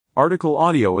Article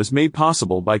audio is made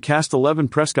possible by Cast 11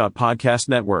 Prescott Podcast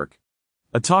Network,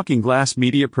 a Talking Glass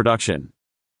media production.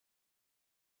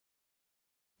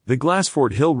 The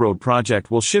Glassford Hill Road project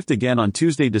will shift again on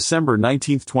Tuesday, December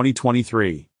 19,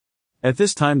 2023. At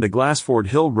this time, the Glassford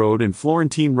Hill Road and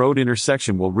Florentine Road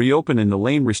intersection will reopen and the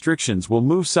lane restrictions will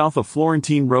move south of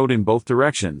Florentine Road in both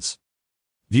directions.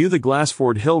 View the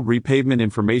Glassford Hill repavement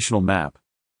informational map.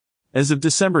 As of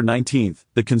December 19,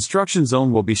 the construction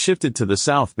zone will be shifted to the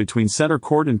south between Center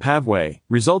Court and Paveway,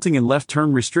 resulting in left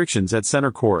turn restrictions at Center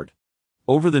Court.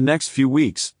 Over the next few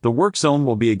weeks, the work zone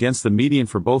will be against the median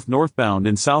for both northbound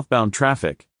and southbound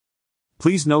traffic.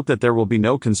 Please note that there will be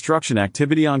no construction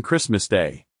activity on Christmas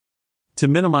Day. To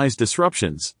minimize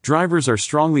disruptions, drivers are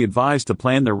strongly advised to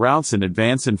plan their routes in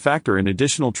advance and factor in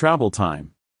additional travel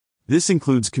time. This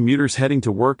includes commuters heading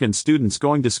to work and students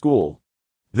going to school.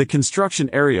 The construction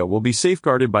area will be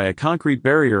safeguarded by a concrete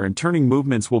barrier and turning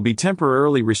movements will be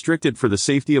temporarily restricted for the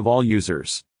safety of all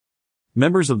users.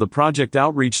 Members of the project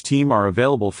outreach team are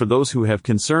available for those who have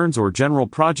concerns or general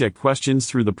project questions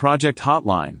through the project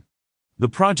hotline. The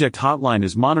project hotline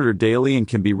is monitored daily and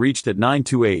can be reached at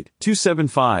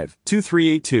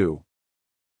 928-275-2382.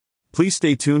 Please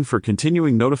stay tuned for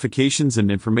continuing notifications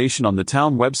and information on the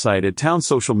town website at town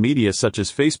social media such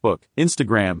as Facebook,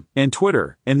 Instagram, and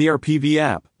Twitter, and the RPV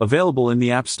app, available in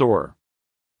the App Store.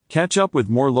 Catch up with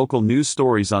more local news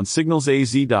stories on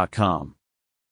signalsaz.com.